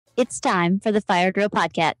It's time for the Fire Drill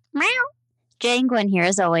Podcast. Meow. Jay and Gwen here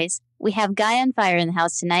as always. We have Guy on Fire in the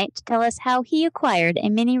house tonight to tell us how he acquired a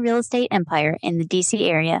mini real estate empire in the DC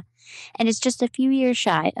area, and is just a few years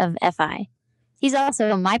shy of FI. He's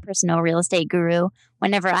also my personal real estate guru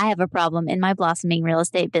whenever I have a problem in my blossoming real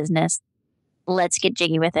estate business. Let's get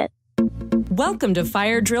jiggy with it. Welcome to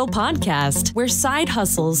Fire Drill Podcast, where side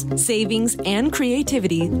hustles, savings, and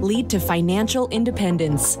creativity lead to financial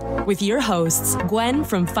independence. With your hosts, Gwen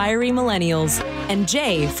from Fiery Millennials and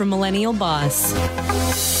Jay from Millennial Boss.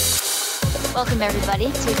 Welcome,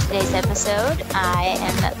 everybody, to today's episode. I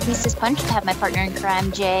am pleased as punch to have my partner in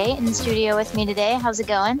crime, Jay, in the studio with me today. How's it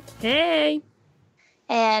going? Hey.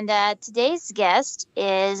 And today's guest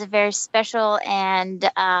is a very special and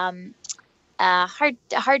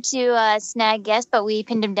hard to snag guest, but we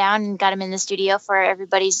pinned him down and got him in the studio for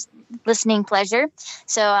everybody's listening pleasure.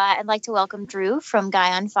 So I'd like to welcome Drew from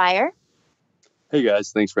Guy on Fire. Hey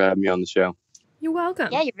guys, thanks for having me on the show. You're welcome.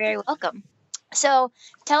 Yeah, you're very welcome. So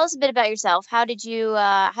tell us a bit about yourself. How did you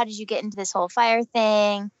get into this whole fire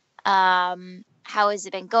thing? How has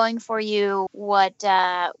it been going for you? What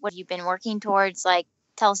have you been working towards? Like,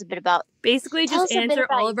 tell us a bit about. Basically, just answer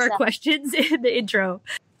all of our questions in the intro.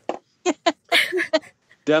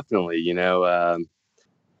 Definitely.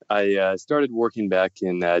 I started working back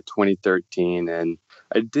in 2013, and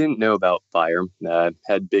I didn't know about fire.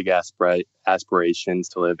 Had big aspirations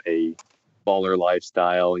to live a baller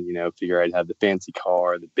lifestyle, figure I'd have the fancy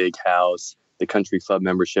car, the big house, the country club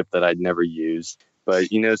membership that I'd never use. But,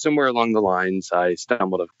 somewhere along the lines, I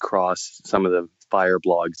stumbled across some of the fire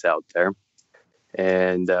blogs out there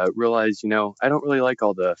and realized, I don't really like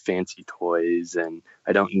all the fancy toys, and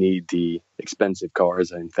I don't need the expensive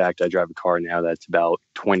cars. In fact, I drive a car now that's about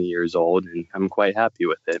 20 years old, and I'm quite happy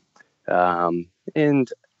with it.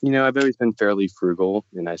 I've always been fairly frugal,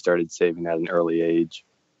 and I started saving at an early age.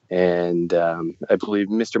 And I believe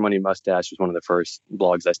Mr. Money Mustache was one of the first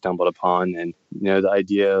blogs I stumbled upon. And, the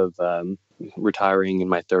idea of retiring in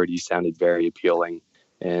my 30s sounded very appealing.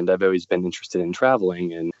 And I've always been interested in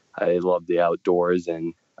traveling, and I love the outdoors.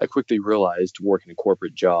 And I quickly realized working a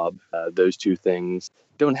corporate job, those two things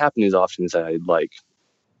don't happen as often as I'd like.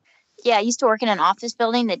 Yeah, I used to work in an office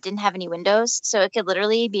building that didn't have any windows, so it could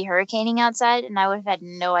literally be hurricaning outside, and I would have had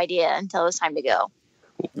no idea until it was time to go.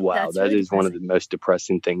 Wow, that really is depressing. One of the most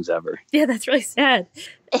depressing things ever. Yeah, that's really sad.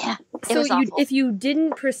 Yeah, so if you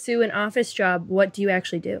didn't pursue an office job, what do you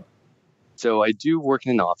actually do? So I do work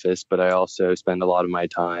in an office, but I also spend a lot of my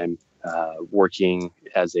time working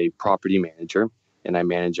as a property manager, and I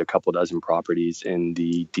manage a couple dozen properties in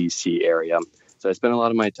the DC area. So I spend a lot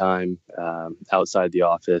of my time outside the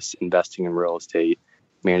office investing in real estate,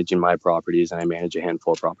 managing my properties, and I manage a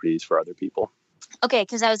handful of properties for other people. Okay,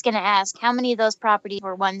 because I was going to ask, how many of those properties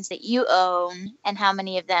were ones that you own, and how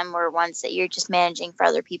many of them were ones that you're just managing for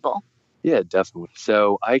other people? Yeah, definitely.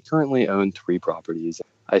 So I currently own 3 properties.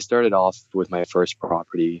 I started off with my first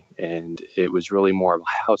property, and it was really more of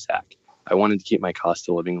a house hack. I wanted to keep my cost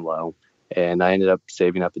of living low, and I ended up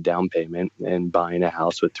saving up a down payment and buying a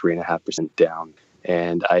house with 3.5% down.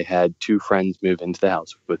 And I had 2 friends move into the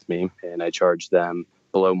house with me, and I charged them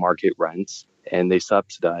below market rents, and they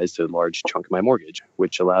subsidized a large chunk of my mortgage,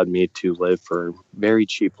 which allowed me to live for very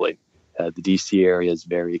cheaply. The DC area is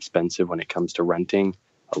very expensive when it comes to renting.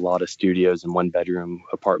 A lot of studios and 1-bedroom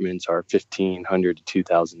apartments are $1,500 to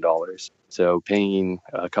 $2,000. So paying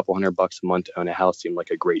a couple $100 a month to own a house seemed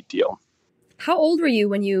like a great deal. How old were you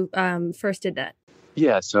when you first did that?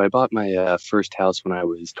 Yeah, so I bought my first house when I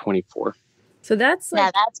was 24. So that's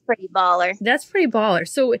pretty baller. That's pretty baller.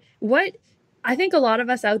 So I think a lot of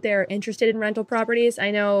us out there are interested in rental properties.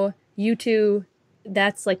 I know you two,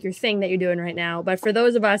 that's like your thing that you're doing right now. But for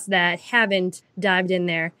those of us that haven't dived in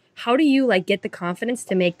there, how do you get the confidence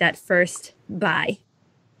to make that first buy?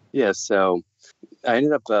 Yeah, so I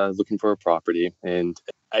ended up looking for a property, and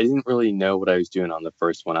I didn't really know what I was doing on the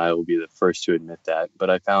first one. I will be the first to admit that.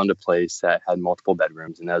 But I found a place that had multiple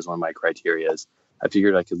bedrooms, and that was one of my criterias. I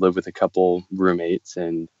figured I could live with a couple roommates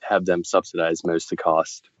and have them subsidize most of the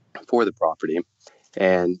cost for the property.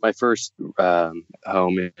 And my first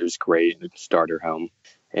home, it was great, a starter home,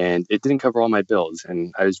 and it didn't cover all my bills.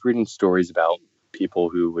 And I was reading stories about people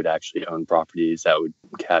who would actually own properties that would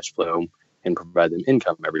cash flow and provide them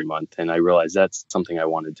income every month. And I realized that's something I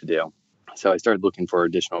wanted to do. So I started looking for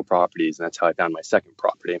additional properties, and that's how I found my second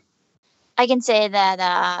property. I can say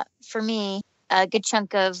that for me, a good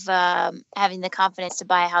chunk of having the confidence to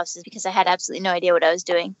buy a house is because I had absolutely no idea what I was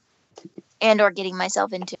doing and or getting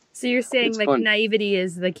myself into. So you're saying naivety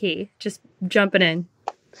is the key, just jumping in.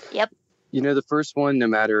 Yep. The first one, no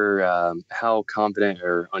matter how confident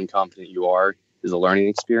or unconfident you are, is a learning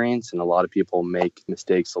experience, and a lot of people make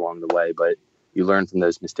mistakes along the way, but you learn from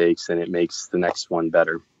those mistakes and it makes the next one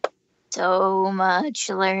better. So much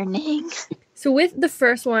learning. So with the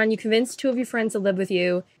first one, you convinced 2 of your friends to live with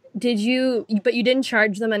you. But you didn't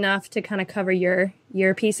charge them enough to kind of cover your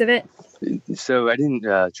piece of it? So I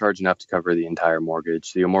didn't charge enough to cover the entire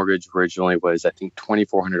mortgage. The mortgage originally was, I think,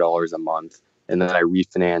 $2,400 a month. And then I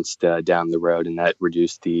refinanced down the road, and that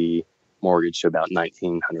reduced the mortgage to about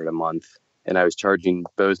 $1,900 a month. And I was charging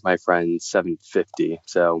both my friends $750.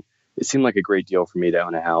 So it seemed like a great deal for me to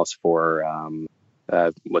own a house for,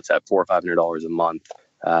 $400 or $500 a month.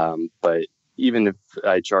 But even if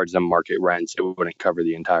I charged them market rents, it wouldn't cover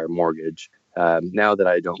the entire mortgage. Now that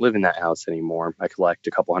I don't live in that house anymore, I collect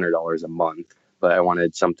a couple $100 a month, but I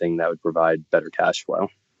wanted something that would provide better cash flow.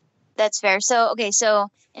 That's fair. So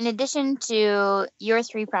in addition to your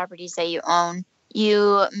 3 properties that you own,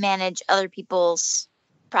 you manage other people's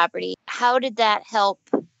property. How did that help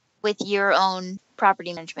with your own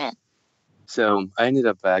property management? So I ended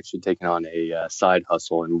up actually taking on a side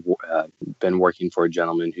hustle and been working for a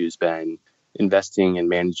gentleman who's been investing and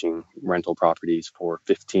managing rental properties for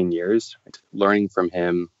 15 years. Learning from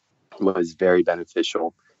him was very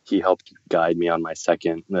beneficial. He helped guide me on my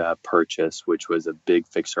second purchase, which was a big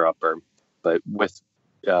fixer-upper. But with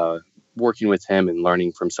working with him and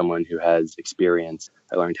learning from someone who has experience,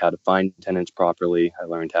 I learned how to find tenants properly. I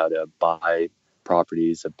learned how to buy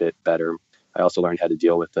properties a bit better. I also learned how to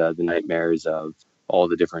deal with the nightmares of all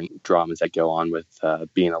the different dramas that go on with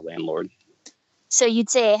being a landlord. So you'd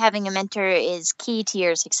say having a mentor is key to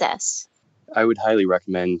your success? I would highly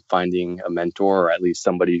recommend finding a mentor, or at least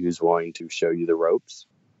somebody who's willing to show you the ropes.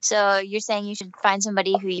 So you're saying you should find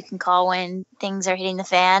somebody who you can call when things are hitting the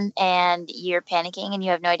fan and you're panicking and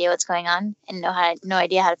you have no idea what's going on and no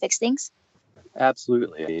idea how to fix things?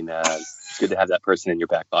 Absolutely. I mean, it's good to have that person in your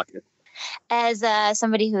back pocket. As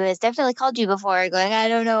somebody who has definitely called you before going, I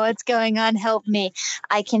don't know what's going on, help me,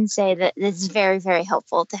 I can say that this is very, very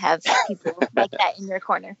helpful to have people like that in your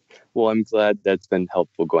corner. Well, I'm glad that's been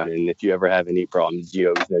helpful, Gwen. And if you ever have any problems, you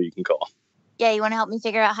always know you can call. Yeah, you want to help me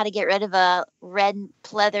figure out how to get rid of a red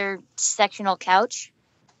pleather sectional couch?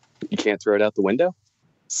 You can't throw it out the window?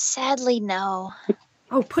 Sadly, no.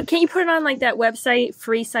 Oh, can't you put it on like that website,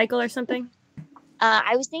 Free Cycle or something?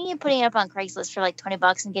 I was thinking of putting it up on Craigslist for like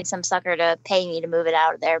 $20 and get some sucker to pay me to move it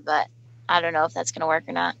out of there, but I don't know if that's going to work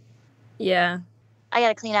or not. Yeah. I got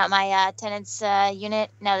to clean out my tenant's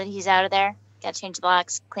unit now that he's out of there. Got to change the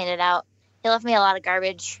locks, clean it out. He left me a lot of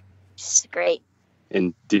garbage. Just great.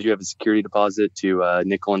 And did you have a security deposit to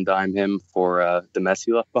nickel and dime him for the mess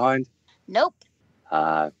he left behind? Nope.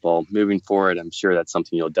 Well, moving forward, I'm sure that's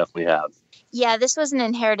something you'll definitely have. Yeah, this was an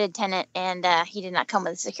inherited tenant, and he did not come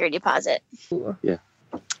with a security deposit. Yeah.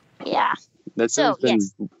 Yeah. That's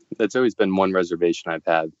always been one reservation I've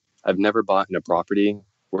had. I've never bought in a property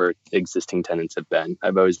where existing tenants have been.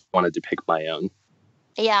 I've always wanted to pick my own.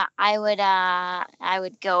 Yeah, I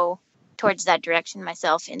would go towards that direction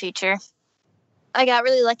myself in the future. I got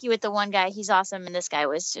really lucky with the one guy. He's awesome, and this guy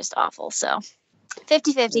was just awful. So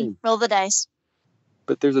 50-50, roll the dice.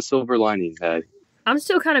 But there's a silver lining. I'm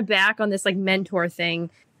still kind of back on this like mentor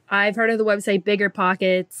thing. I've heard of the website Bigger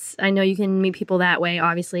Pockets. I know you can meet people that way.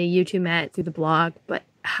 Obviously, you two met through the blog. But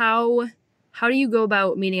how do you go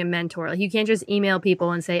about meeting a mentor? Like, you can't just email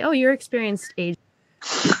people and say, "Oh, you're experienced agent."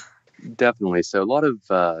 Definitely. So a lot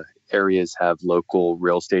of areas have local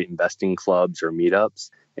real estate investing clubs or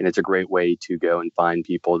meetups, and it's a great way to go and find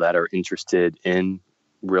people that are interested in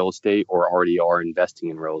real estate or already are investing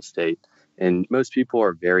in real estate. And most people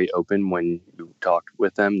are very open when you talk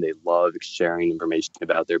with them. They love sharing information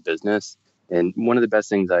about their business. And one of the best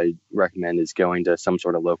things I recommend is going to some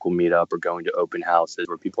sort of local meetup or going to open houses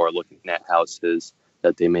where people are looking at houses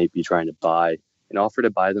that they may be trying to buy, and offer to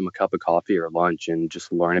buy them a cup of coffee or lunch and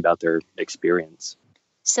just learn about their experience.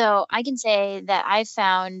 So I can say that I've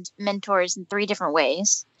found mentors in 3 different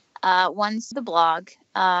ways. One's the blog,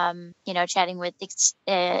 chatting with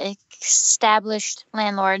established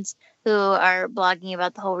landlords who are blogging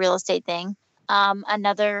about the whole real estate thing.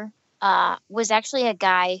 Another was actually a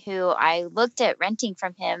guy who I looked at renting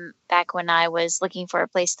from him back when I was looking for a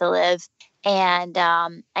place to live. And I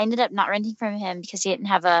ended up not renting from him because he didn't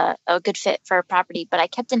have a good fit for a property. But I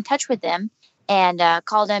kept in touch with him and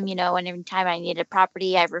called him, and every time I needed a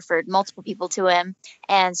property, I referred multiple people to him.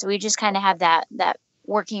 And so we just kind of have that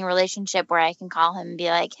working relationship where I can call him and be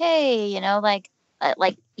like, hey,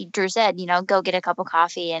 like Drew said, go get a cup of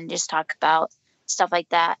coffee and just talk about stuff like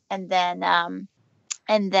that. And then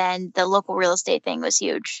the local real estate thing was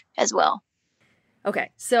huge as well.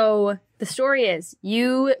 Okay, so the story is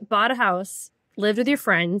you bought a house, lived with your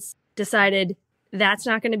friends, decided that's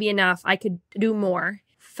not going to be enough. I could do more.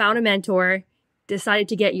 Found a mentor, decided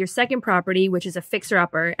to get your second property, which is a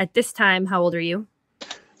fixer-upper. At this time, how old are you?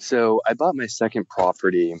 So I bought my second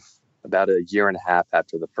property about a year and a half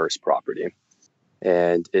after the first property.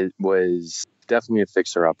 And it was definitely a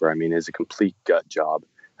fixer-upper. I mean, it's a complete gut job.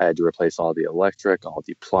 I had to replace all the electric, all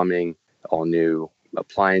the plumbing, all new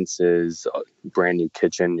appliances, brand new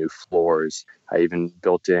kitchen, new floors. I even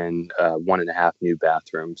built in 1.5 new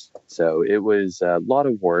bathrooms. So it was a lot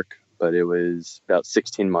of work, but it was about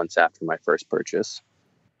 16 months after my first purchase.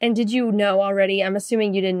 And did you know already? I'm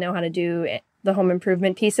assuming you didn't know how to do the home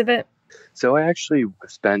improvement piece of it. So I actually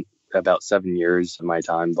spent about 7 years of my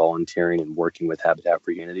time volunteering and working with Habitat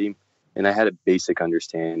for Humanity. And I had a basic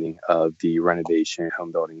understanding of the renovation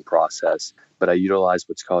home building process, but I utilized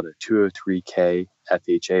what's called a 203K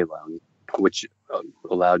FHA loan, which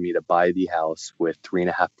allowed me to buy the house with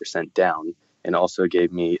 3.5% down and also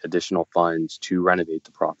gave me additional funds to renovate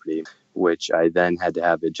the property, which I then had to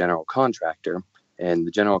have a general contractor. And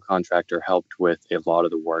the general contractor helped with a lot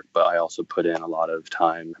of the work, but I also put in a lot of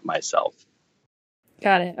time myself.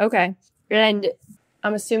 Got it. Okay. And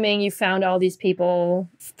I'm assuming you found all these people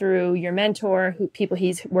through your mentor, people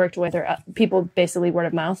he's worked with, or people basically word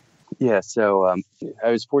of mouth. Yeah, so I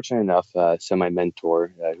was fortunate enough. So my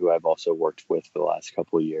mentor, who I've also worked with for the last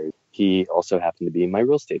couple of years, he also happened to be my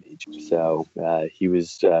real estate agent. So he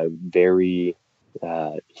was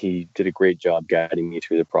he did a great job guiding me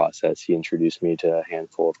through the process. He introduced me to a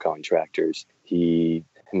handful of contractors. He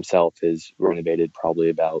himself has renovated probably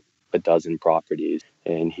about a dozen properties,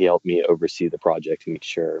 and he helped me oversee the project and make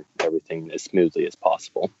sure everything as smoothly as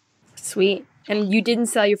possible. Sweet. And you didn't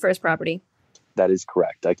sell your first property? That is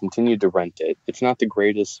correct. I continued to rent it. It's not the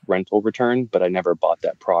greatest rental return, but I never bought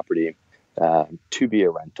that property to be a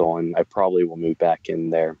rental, and I probably will move back in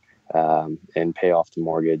there and pay off the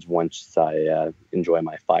mortgage once I enjoy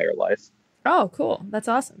my fire life. Oh, cool. That's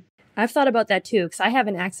awesome. I've thought about that too, because I have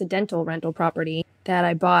an accidental rental property that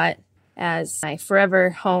I bought as my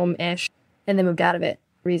forever home-ish and then moved out of it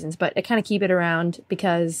for reasons. But I kind of keep it around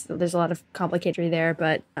because there's a lot of complication there,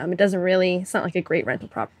 but it doesn't really, it's not like a great rental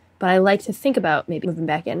property. But I like to think about maybe moving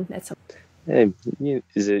back in at some point. Hey,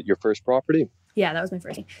 is it your first property? Yeah, that was my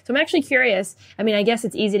first thing. So I'm actually curious. I mean, I guess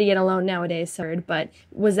it's easy to get a loan nowadays, but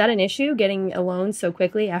was that an issue, getting a loan so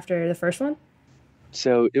quickly after the first one?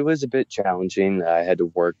 So it was a bit challenging. I had to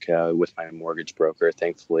work with my mortgage broker.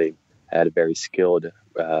 Thankfully, I had a very skilled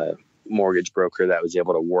mortgage broker that was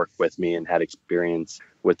able to work with me and had experience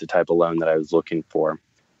with the type of loan that I was looking for.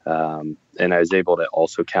 And I was able to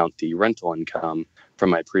also count the rental income from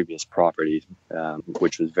my previous property,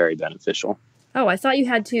 which was very beneficial. Oh, I thought you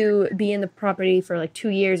had to be in the property for like 2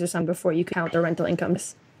 years or something before you count the rental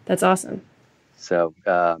incomes. That's awesome. So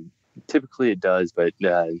typically it does, but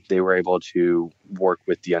they were able to work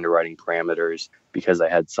with the underwriting parameters because I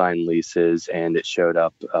had signed leases and it showed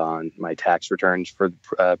up on my tax returns for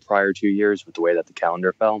the prior 2 years with the way that the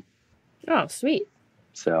calendar fell. Oh, sweet.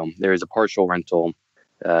 So there is a partial rental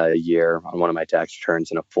year on one of my tax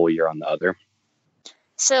returns and a full year on the other.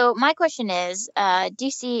 So my question is,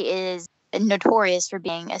 DC is notorious for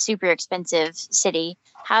being a super expensive city.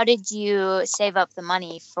 How did you save up the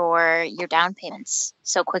money for your down payments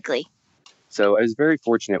so quickly? So I was very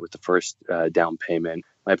fortunate with the first down payment.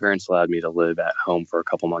 My parents allowed me to live at home for a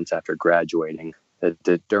couple months after graduating.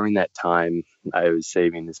 During that time, I was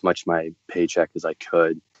saving as much of my paycheck as I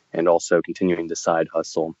could and also continuing to side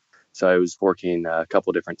hustle. So I was working a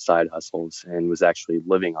couple different side hustles and was actually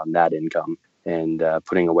living on that income and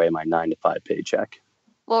putting away my 9-to-5 paycheck.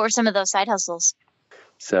 What were some of those side hustles?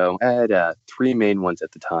 So I had 3 main ones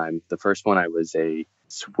at the time. The first one, I was a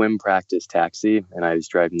swim practice taxi, and I was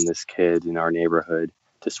driving this kid in our neighborhood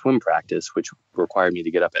to swim practice, which required me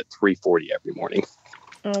to get up at 3:40 every morning.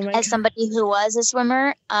 Oh my As somebody who was a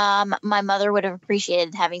swimmer, my mother would have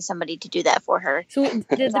appreciated having somebody to do that for her. So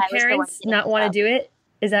did the parents not want to do it?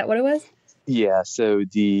 Is that what it was? Yeah, so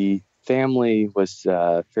the family was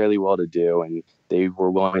fairly well-to-do, and they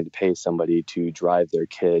were willing to pay somebody to drive their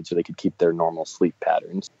kids so they could keep their normal sleep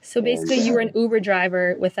patterns. So basically you were an Uber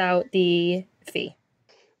driver without the fee.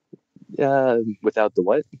 Without the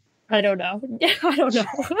what? I don't know. I don't know.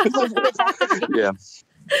 Yeah.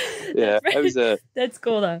 Yeah, I was That's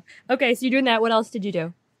cool though. Okay, so you're doing that. What else did you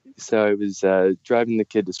do? So I was driving the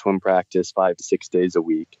kid to swim practice 5 to 6 days a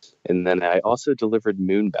week. And then I also delivered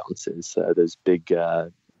moon bounces, those big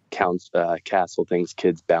castle things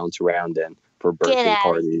kids bounce around in for birthday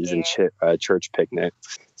parties and church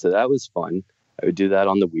picnics. So that was fun. I would do that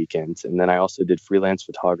on the weekends. And then I also did freelance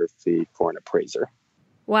photography for an appraiser.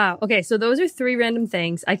 Wow. Okay, so those are 3 random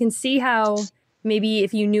things. I can see how maybe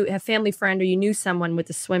if you knew a family friend or you knew someone with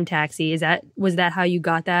a swim taxi, was that how you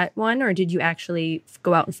got that one, or did you actually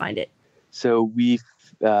go out and find it? So let's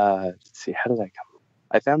see, how did I come?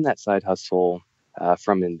 I found that side hustle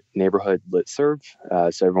from a neighborhood listserv.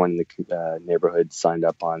 So everyone in the neighborhood signed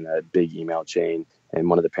up on a big email chain, and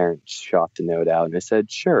one of the parents shot the note out, and I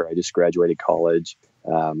said, sure, I just graduated college.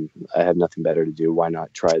 I have nothing better to do. Why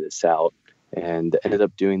not try this out? And ended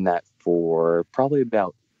up doing that for probably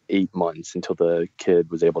about 8 months until the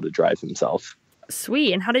kid was able to drive himself.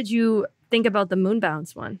 Sweet. And how did you think about the moon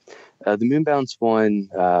bounce one? The moon bounce one,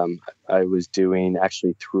 I was doing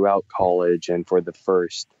actually throughout college and for the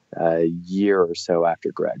first year or so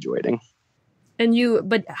after graduating.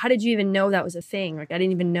 But how did you even know that was a thing? Like, I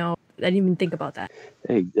didn't even think about that.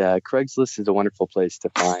 Hey, Craigslist is a wonderful place to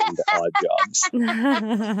find odd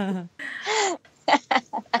jobs.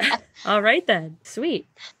 All right, then. Sweet.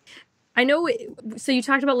 I know. So you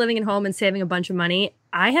talked about living at home and saving a bunch of money.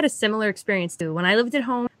 I had a similar experience too. When I lived at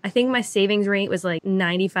home, I think my savings rate was like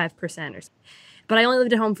 95% or something. But I only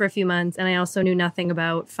lived at home for a few months, and I also knew nothing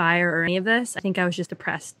about fire or any of this. I think I was just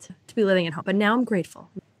depressed to be living at home. But now I'm grateful.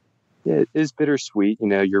 Yeah, it is bittersweet. You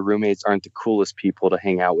know, your roommates aren't the coolest people to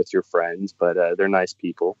hang out with your friends, but they're nice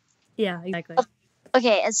people. Yeah, exactly.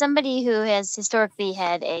 Okay, as somebody who has historically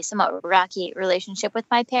had a somewhat rocky relationship with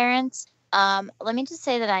my parents, let me just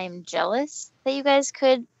say that I am jealous that you guys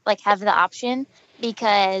could have the option,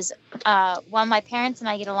 because while my parents and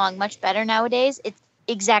I get along much better nowadays, it's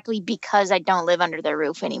exactly because I don't live under their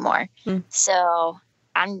roof anymore. So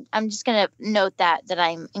I'm just gonna note that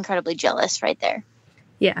I'm incredibly jealous right there.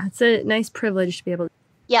 Yeah, it's a nice privilege to be able to.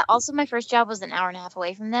 Yeah, also my first job was an hour and a half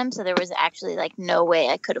away from them, so there was actually no way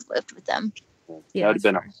I could have lived with them. Yeah, that would have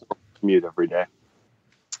been a commute every day.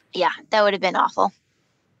 Yeah, that would have been awful.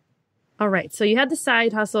 All right, so you had the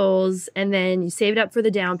side hustles, and then you saved up for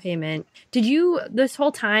the down payment. Did you, this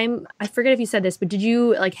whole time, I forget if you said this, but did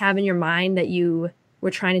you have in your mind that you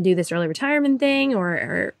were trying to do this early retirement thing,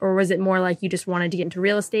 or was it more like you just wanted to get into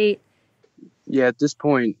real estate? Yeah, at this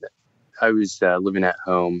point, I was living at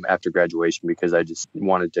home after graduation because I just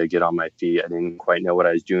wanted to get on my feet. I didn't quite know what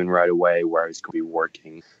I was doing right away, where I was going to be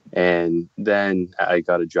working. And then I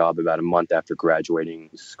got a job about a month after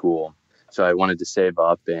graduating school. So I wanted to save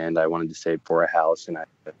up, and I wanted to save for a house, and I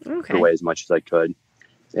put away as much as I could.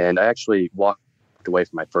 And I actually walked away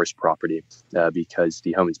from my first property because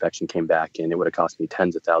the home inspection came back, and it would have cost me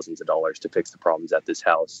tens of thousands of dollars to fix the problems at this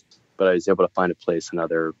house. But I was able to find a place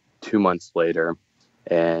another 2 months later,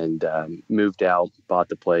 and moved out, bought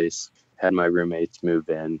the place, had my roommates move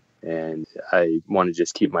in, and I wanted to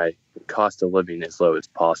just keep my cost of living as low as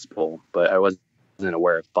possible. But I wasn't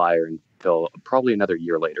aware of fire until probably another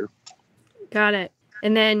year later. Got it.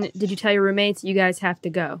 And then did you tell your roommates you guys have to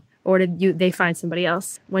go, or did they find somebody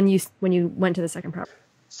else when you went to the second property?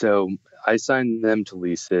 So I signed them to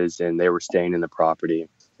leases, and they were staying in the property.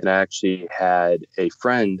 And I actually had a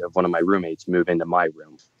friend of one of my roommates move into my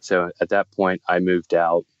room. So at that point, I moved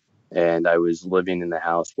out, and I was living in the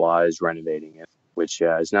house while I was renovating it, which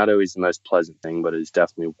is not always the most pleasant thing, but it's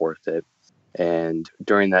definitely worth it. And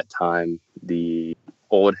during that time, the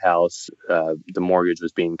old house, the mortgage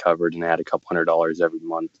was being covered, and I had a couple $100 every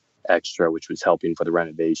month extra, which was helping for the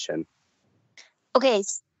renovation. Okay,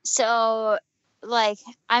 so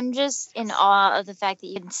I'm just in awe of the fact that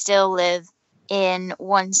you can still live in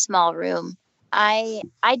one small room. I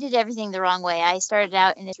did everything the wrong way. I started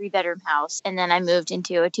out in a 3-bedroom house, and then I moved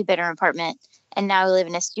into a 2-bedroom apartment, and now I live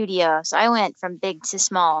in a studio. So I went from big to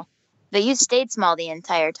small, but you stayed small the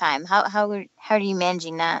entire time. How are you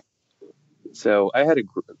managing that? So I had a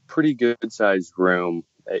pretty good sized room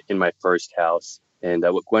in my first house, and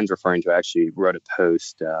what Gwen's referring to, I actually wrote a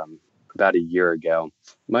post about a year ago.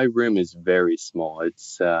 My room is very small.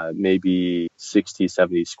 It's maybe 60,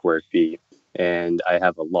 70 square feet. And I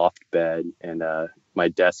have a loft bed, and my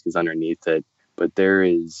desk is underneath it, but there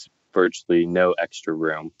is virtually no extra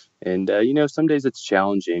room. And, some days it's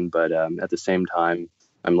challenging, but at the same time,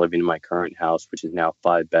 I'm living in my current house, which is now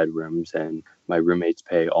 5 bedrooms, and my roommates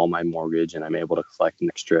pay all my mortgage, and I'm able to collect an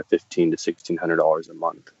extra $1,500 to $1,600 a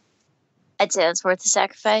month. I'd say that's worth the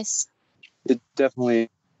sacrifice. It definitely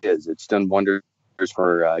is. It's done wonders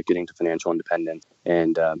for getting to financial independence.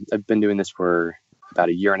 And I've been doing this for about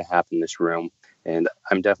a year and a half in this room, and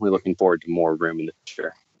I'm definitely looking forward to more room in the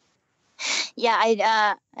future. Yeah,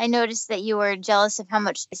 I noticed that you were jealous of how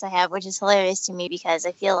much space I have, which is hilarious to me because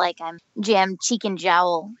I feel like I'm jammed cheek and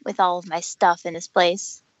jowl with all of my stuff in this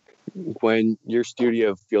place. When your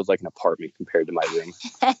studio feels like an apartment compared to my room.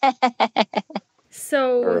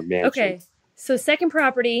 So, okay. So second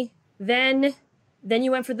property, then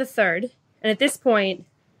you went for the third. And at this point,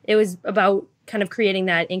 it was about kind of creating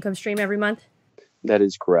that income stream every month? That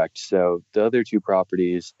is correct. So the other two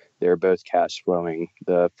properties, they're both cash flowing.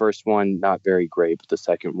 The first one, not very great, but the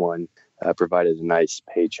second one provided a nice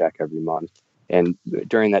paycheck every month. And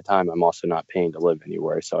during that time, I'm also not paying to live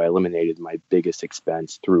anywhere. So I eliminated my biggest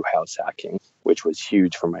expense through house hacking, which was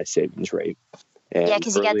huge for my savings rate. And Yeah,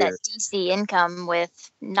 because you got that DC income with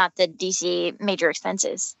not the DC major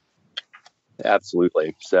expenses.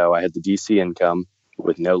 Absolutely. So I had the DC income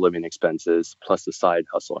with no living expenses plus the side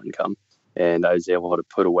hustle income. And I was able to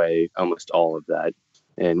put away almost all of that.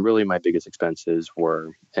 And really my biggest expenses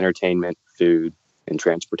were entertainment, food, and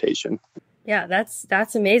transportation. Yeah,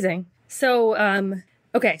 that's amazing. So,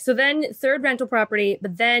 okay, so then third rental property,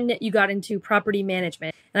 but then you got into property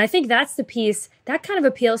management. And I think that's the piece that kind of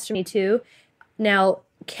appeals to me too. Now,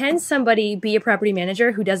 can somebody be a property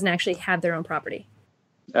manager who doesn't actually have their own property?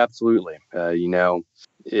 Absolutely.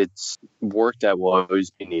 It's work that will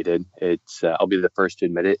always be needed. I'll be the first to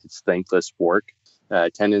admit it. It's thankless work.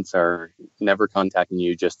 Tenants are never contacting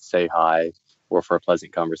you just to say hi or for a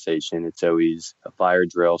pleasant conversation. It's always a fire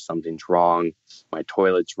drill, something's wrong, my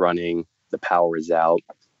toilet's running, the power is out.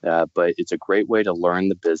 But it's a great way to learn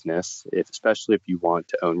the business, especially if you want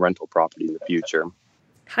to own rental property in the future.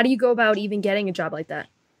 How do you go about even getting a job like that?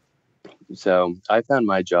 So I found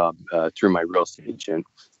my job through my real estate agent.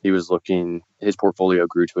 His portfolio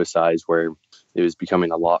grew to a size where it was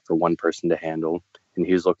becoming a lot for one person to handle. And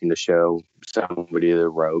he was looking to show somebody the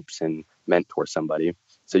ropes and mentor somebody.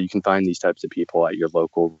 So you can find these types of people at your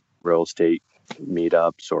local real estate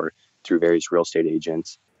meetups or through various real estate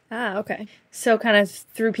agents. Ah, okay. So kind of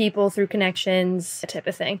through people, through connections, that type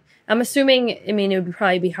of thing. I'm assuming, it would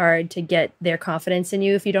probably be hard to get their confidence in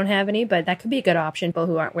you if you don't have any, but that could be a good option for people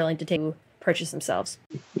who aren't willing to purchase themselves.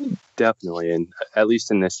 Definitely. And at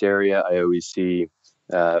least in this area, I always see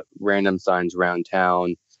random signs around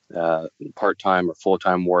town, part-time or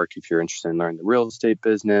full-time work if you're interested in learning the real estate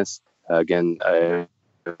business. Again, I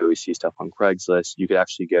always see stuff on Craigslist. You could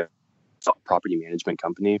actually get a property management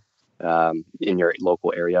company in your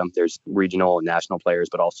local area. There's regional and national players,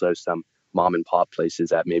 but also some mom and pop places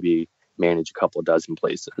that maybe manage a couple of dozen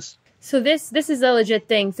places. So this is a legit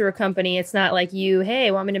thing through a company. It's not like hey,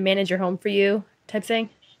 want me to manage your home for you type thing?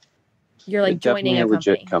 You're like joining a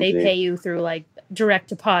company. They pay you through like direct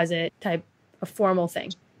deposit type of formal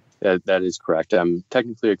thing. That is correct. I'm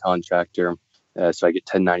technically a contractor, so I get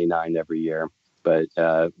 1099 every year, but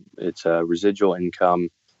it's a residual income.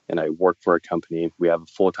 And I work for a company. We have a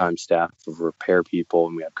full-time staff of repair people,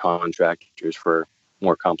 and we have contractors for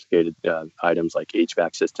more complicated items like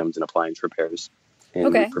HVAC systems and appliance repairs.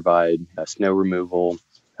 And we provide snow removal,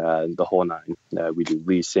 the whole nine. We do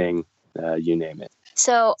leasing, you name it.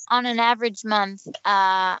 So on an average month,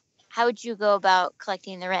 how would you go about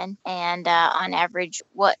collecting the rent? And on average,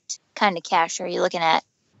 what kind of cash are you looking at?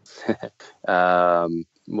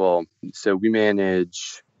 Well, so we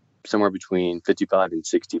manage somewhere between 55 and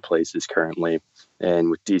 60 places currently.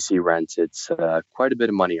 And with DC rents, it's quite a bit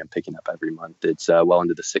of money I'm picking up every month. It's well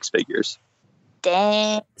into the six figures.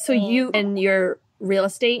 Dang. So you and your real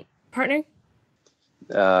estate partner?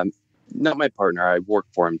 Not my partner. I work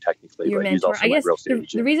for him technically, your but mentor. He's also my real estate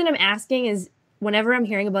agent. The reason I'm asking is whenever I'm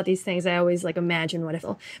hearing about these things, I always like imagine what if,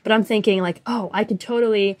 but I'm thinking like, oh, I could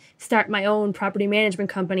totally start my own property management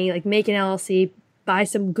company, like make an LLC, buy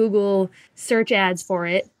some Google search ads for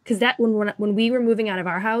it. Because that when we were moving out of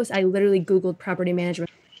our house, I literally Googled property management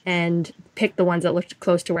and picked the ones that looked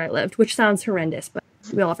close to where I lived, which sounds horrendous, but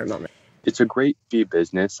we all have our moment. It's a great fee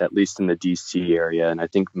business, at least in the DC area, and I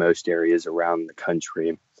think most areas around the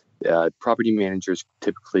country. Property managers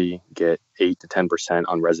typically get 8 to 10%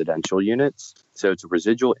 on residential units. So it's a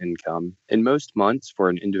residual income. In most months for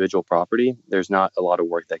an individual property, there's not a lot of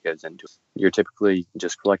work that goes into it. You're typically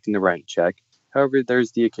just collecting the rent check. However,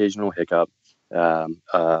 there's the occasional hiccup.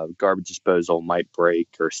 Garbage disposal might break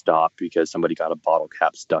or stop because somebody got a bottle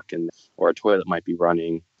cap stuck in there, or a toilet might be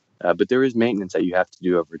running. But there is maintenance that you have to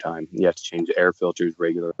do over time. You have to change air filters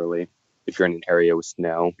regularly. If you're in an area with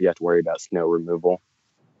snow, you have to worry about snow removal.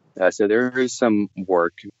 So there is some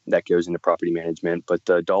work that goes into property management, but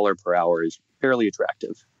the dollar per hour is fairly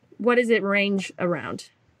attractive. What does it range around?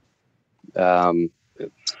 It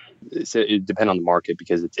depends on the market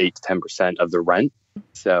because it's 8 to 10% of the rent.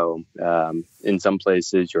 So in some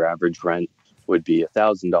places, your average rent would be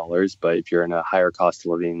 $1,000. But if you're in a higher cost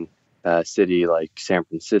of living city like San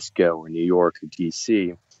Francisco or New York or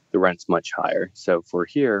DC, the rent's much higher. So for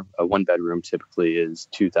here, a one bedroom typically is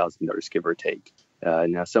 $2,000, give or take.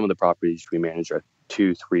 Now, some of the properties we manage are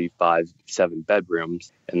 2, 3, 5, 7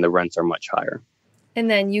 bedrooms, and the rents are much higher. And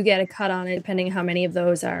then you get a cut on it depending on how many of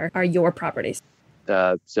those are your properties.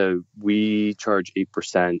 So we charge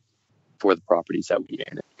 8% for the properties that we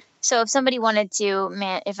manage. So if somebody wanted to,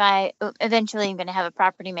 if I eventually am going to have a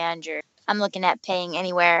property manager, I'm looking at paying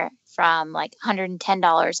anywhere from like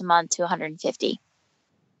 $110 a month to $150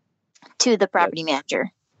 to the property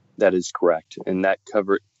manager. That is correct. And that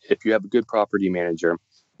if you have a good property manager,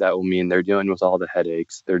 that will mean they're dealing with all the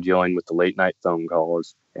headaches. They're dealing with the late night phone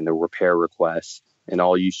calls and the repair requests. And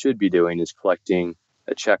all you should be doing is collecting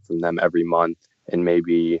a check from them every month and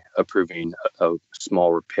maybe approving a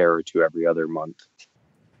small repair or two every other month.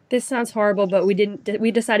 This sounds horrible, but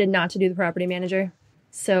we decided not to do the property manager.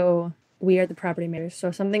 So we are the property manager. So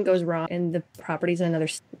if something goes wrong and the property's in another,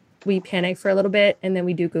 we panic for a little bit and then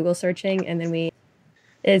we do Google searching and then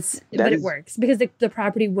it works because the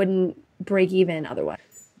property wouldn't break even otherwise.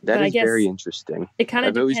 That is very interesting. It kind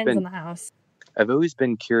of depends on the house. I've always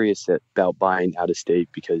been curious about buying out of state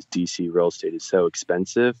because DC real estate is so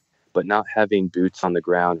expensive, but not having boots on the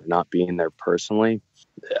ground or not being there personally,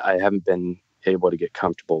 I haven't been able to get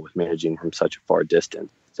comfortable with managing from such a far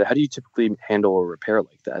distance. So how do you typically handle a repair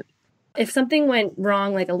like that? If something went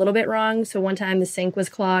wrong, like a little bit wrong, so one time the sink was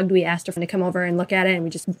clogged, we asked a friend to come over and look at it and we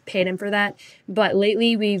just paid him for that. But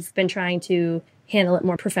lately we've been trying to handle it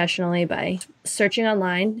more professionally by searching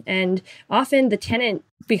online. And often the tenant,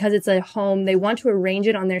 because it's a home, they want to arrange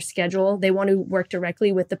it on their schedule. They want to work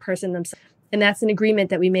directly with the person themselves. And that's an agreement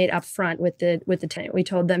that we made up front with the tenant. We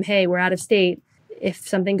told them, hey, we're out of state. If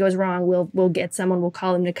something goes wrong, we'll get someone, we'll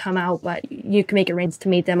call them to come out, but you can make arrangements to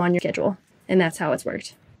meet them on your schedule. And that's how it's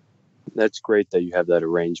worked. That's great that you have that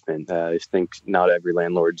arrangement. I think not every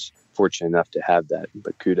landlord's fortunate enough to have that,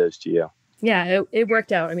 but kudos to you. Yeah, it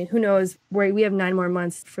worked out. I mean, who knows? We have 9 more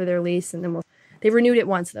months for their lease, and then they renewed it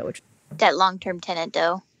once, though. That long-term tenant,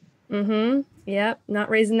 though. Mm-hmm. Yep, not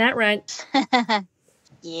raising that rent.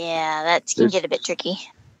 Yeah, that can get a bit tricky.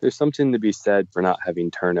 There's something to be said for not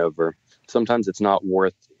having turnover. Sometimes it's not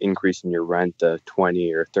worth increasing your rent to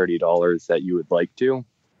 $20 or $30 that you would like to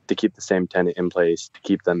keep the same tenant in place, to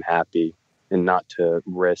keep them happy, and not to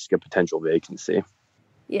risk a potential vacancy.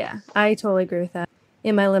 Yeah, I totally agree with that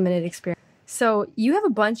in my limited experience. So you have a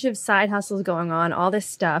bunch of side hustles going on, all this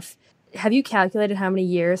stuff. Have you calculated how many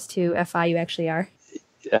years to FI you actually are?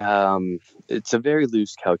 It's a very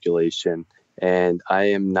loose calculation, and I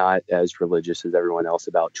am not as religious as everyone else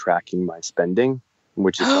about tracking my spending,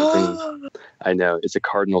 which is something I know it's a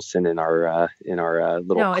cardinal sin in our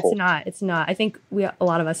little No, cult. It's not. I think a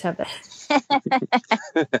lot of us have that.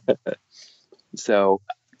 So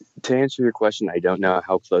to answer your question, I don't know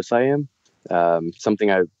how close I am.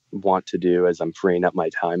 Something I want to do as I'm freeing up my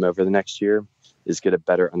time over the next year is get a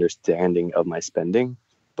better understanding of my spending.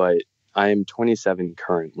 But I am 27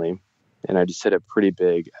 currently, and I just hit a pretty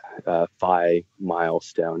big FI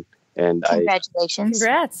milestone. And Congratulations.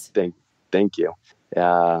 Congrats. Thank you.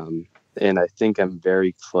 And I think I'm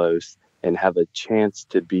very close and have a chance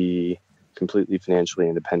to be completely financially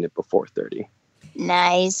independent before 30.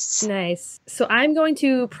 Nice. So I'm going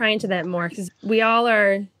to pry into that more because we all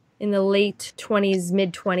are in the late 20s,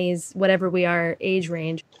 mid 20s, whatever we are age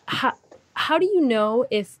range. How do you know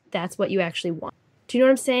if that's what you actually want? Do you know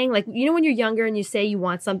what I'm saying? Like, you know, when you're younger and you say you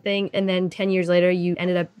want something and then 10 years later you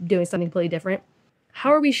ended up doing something completely different.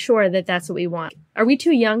 How are we sure that that's what we want? Are we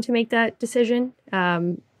too young to make that decision?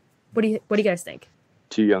 What do you guys think?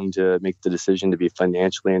 Too young to make the decision to be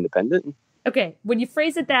financially independent? Okay, when you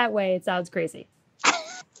phrase it that way, it sounds crazy.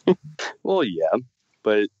 Well, yeah,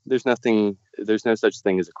 but there's no such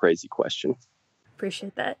thing as a crazy question.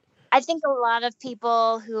 Appreciate that. I think a lot of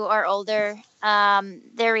people who are older,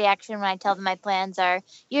 their reaction when I tell them my plans are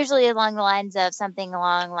usually along the lines of something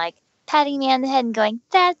along like patting me on the head and going,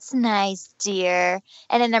 "That's nice, dear."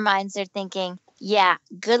 And in their minds, they're thinking, "Yeah,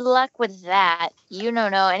 good luck with that. You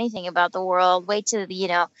don't know anything about the world. Wait till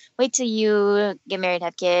you get married,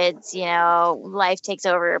 have kids, life takes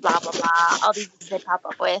over, blah, blah, blah." All these things they pop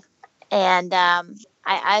up with. And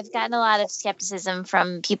I've gotten a lot of skepticism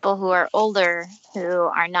from people who are older who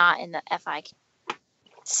are not in the FI.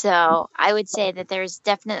 So I would say that there's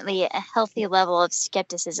definitely a healthy level of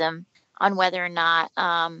skepticism on whether or not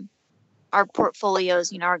our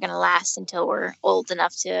portfolios, are going to last until we're old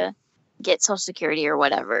enough to get Social Security or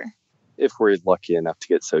whatever. If we're lucky enough to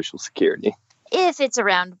get Social Security. If it's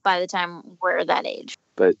around by the time we're that age.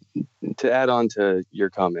 But to add on to your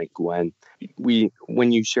comment, Gwen,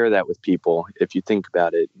 when you share that with people, if you think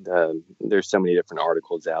about it, there's so many different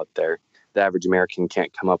articles out there. The average American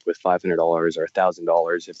can't come up with $500 or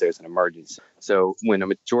 $1,000 if there's an emergency. So when a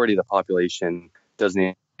majority of the population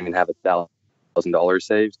doesn't even have $1,000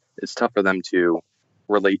 saved, it's tough for them to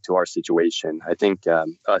relate to our situation. I think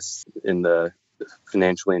us in the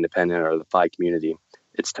financially independent or the FI community,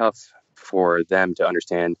 it's tough for them to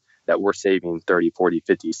understand that we're saving 30, 40,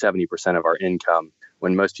 50, 70% of our income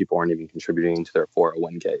when most people aren't even contributing to their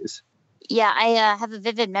 401ks. Yeah, I have a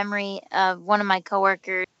vivid memory of one of my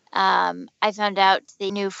coworkers. I found out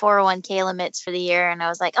the new 401k limits for the year, and I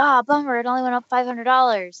was like, oh, bummer, it only went up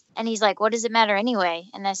 $500. And he's like, what does it matter anyway?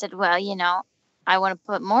 And I said, well, I want to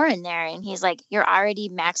put more in there. And he's like, you're already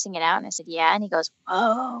maxing it out. And I said, yeah. And he goes,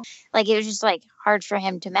 whoa. Like, it was just like hard for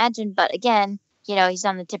him to imagine. But again, he's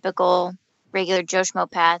on the typical regular Joe Schmo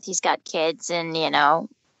path. He's got kids and,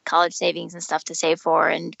 college savings and stuff to save for,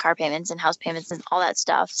 and car payments and house payments and all that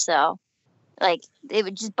stuff. So, like, it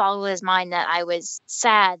would just boggle his mind that I was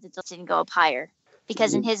sad that those didn't go up higher,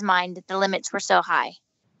 because in his mind, the limits were so high.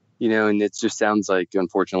 And it just sounds like,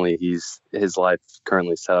 unfortunately, his life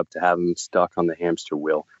currently set up to have him stuck on the hamster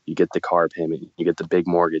wheel. You get the car payment, you get the big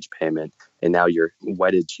mortgage payment, and now you're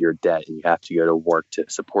wedded to your debt, and you have to go to work to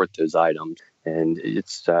support those items. And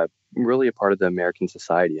it's really a part of the American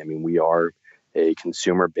society. I mean, we are a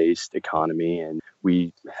consumer-based economy, and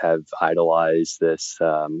we have idolized this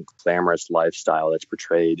glamorous lifestyle that's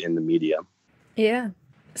portrayed in the media. Yeah.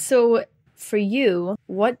 So for you,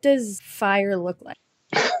 what does FIRE look like?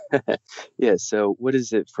 Yeah, so what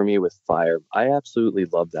is it for me with FIRE? I absolutely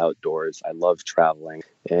love the outdoors. I love traveling.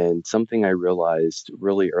 And something I realized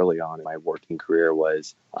really early on in my working career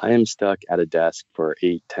was I am stuck at a desk for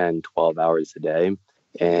 8, 10, 12 hours a day.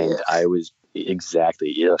 And I was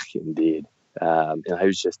indeed. And I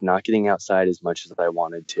was just not getting outside as much as I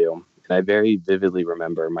wanted to. And I very vividly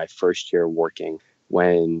remember my first year working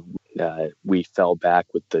when we fell back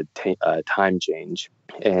with the time change.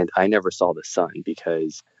 And I never saw the sun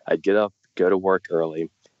because I'd get up, go to work early,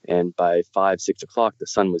 and by 5, 6 o'clock, the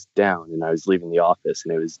sun was down and I was leaving the office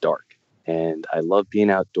and it was dark. And I love being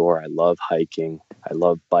outdoor. I love hiking. I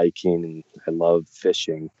love biking, and I love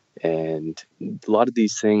fishing. And a lot of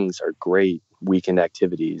these things are great weekend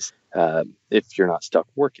activities if you're not stuck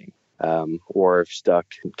working or stuck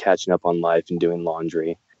catching up on life and doing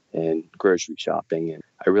laundry and grocery shopping. And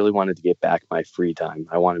I really wanted to get back my free time.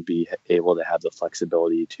 I want to be able to have the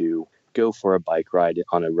flexibility to go for a bike ride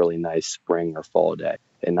on a really nice spring or fall day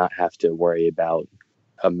and not have to worry about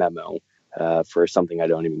a memo for something I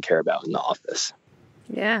don't even care about in the office.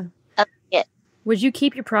 Yeah. Would you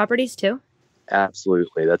keep your properties too?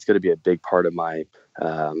 Absolutely. That's going to be a big part of my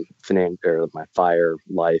my FIRE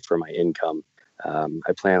life or my income.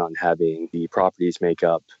 I plan on having the properties make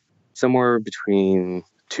up somewhere between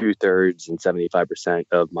 2/3 and 75%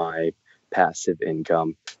 of my passive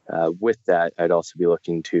income. With that, I'd also be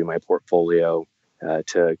looking to my portfolio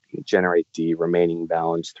to generate the remaining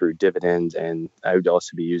balance through dividends, and I would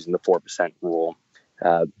also be using the 4% rule.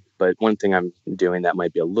 But one thing I'm doing that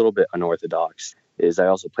might be a little bit unorthodox is I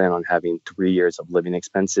also plan on having 3 years of living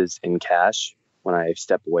expenses in cash when I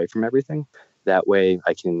step away from everything. That way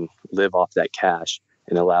I can live off that cash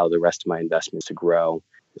and allow the rest of my investments to grow.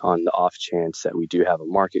 On the off chance that we do have a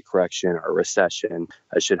market correction or a recession,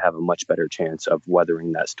 I should have a much better chance of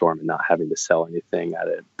weathering that storm and not having to sell anything at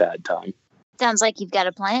a bad time. Sounds like you've got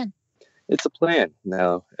a plan. It's a plan.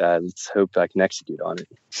 Now, let's hope I can execute on it.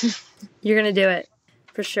 You're going to do it.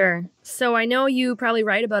 For sure. So I know you probably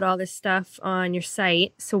write about all this stuff on your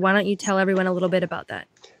site. So why don't you tell everyone a little bit about that?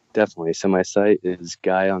 Definitely. So my site is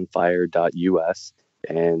guyonfire.us,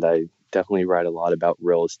 and I definitely write a lot about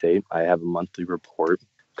real estate. I have a monthly report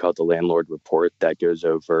called the Landlord Report that goes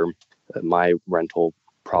over my rental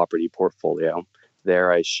property portfolio.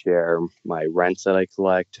 There I share my rents that I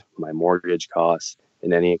collect, my mortgage costs,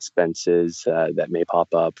 and any expenses that may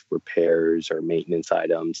pop up, repairs or maintenance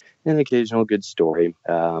items, and an occasional good story.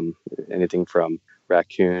 Anything from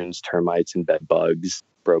raccoons, termites, and bed bugs,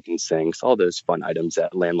 broken sinks, all those fun items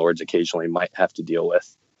that landlords occasionally might have to deal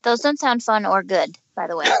with. Those don't sound fun or good, by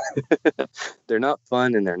the way. They're not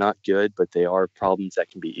fun and they're not good, but they are problems that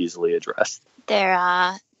can be easily addressed.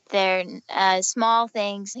 They're small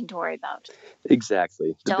things to worry about.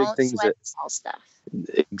 Exactly. Don't sweat the small stuff.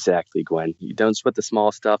 Exactly, Gwen. You don't sweat the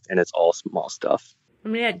small stuff, and it's all small stuff. I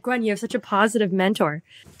mean, Gwen, you have such a positive mentor.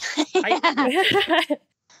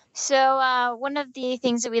 So one of the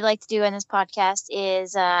things that we like to do on this podcast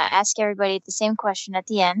is ask everybody the same question at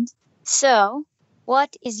the end. So,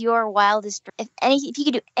 what is your wildest dream? If you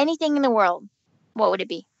could do anything in the world, what would it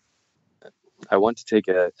be? I want to take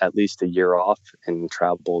at least a year off and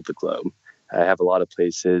travel the globe. I have a lot of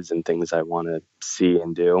places and things I want to see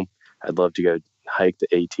and do. I'd love to go hike the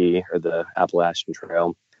AT or the Appalachian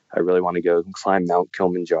Trail. I really want to go climb Mount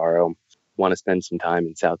Kilimanjaro. Want to spend some time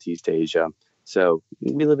in Southeast Asia. So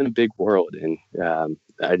we live in a big world, and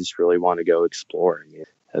I just really want to go exploring.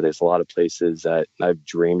 There's a lot of places that I've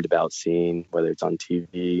dreamed about seeing, whether it's on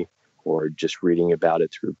TV or just reading about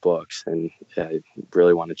it through books. And I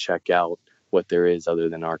really want to check out what there is other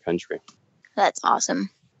than our country. That's awesome.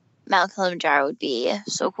 Mount Kilimanjaro would be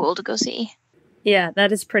so cool to go see. Yeah,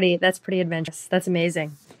 that's pretty adventurous. That's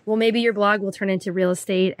amazing. Well, maybe your blog will turn into real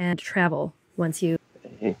estate and travel once you...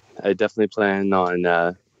 I definitely plan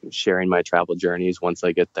on sharing my travel journeys once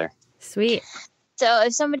I get there. Sweet. So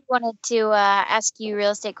if somebody wanted to ask you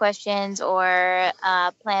real estate questions or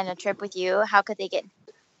plan a trip with you, how could they get?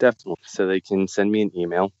 Definitely. So they can send me an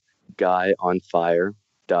email,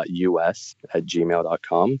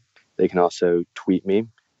 guyonfire.us@gmail.com. They can also tweet me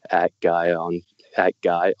at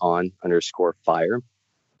guy_on_fire,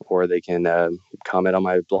 or they can comment on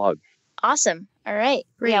my blog. Awesome. All right.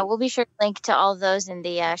 Great. Yeah, we'll be sure to link to all of those in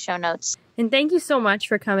the show notes. And thank you so much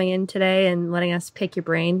for coming in today and letting us pick your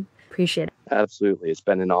brain. Appreciate it. Absolutely. It's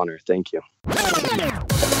been an honor. Thank you.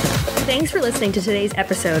 Thanks for listening to today's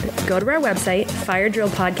episode. Go to our website,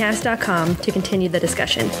 firedrillpodcast.com, to continue the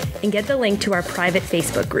discussion and get the link to our private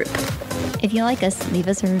Facebook group. If you like us, leave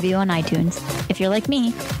us a review on iTunes. If you're like me,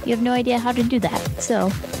 you have no idea how to do that. So,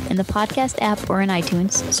 in the podcast app or in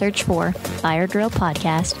iTunes, search for Fire Drill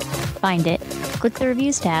Podcast, find it, click the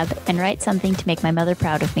reviews tab, and write something to make my mother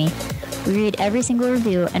proud of me. We read every single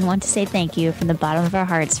review and want to say thank you from the bottom of our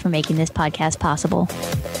hearts for making this podcast possible.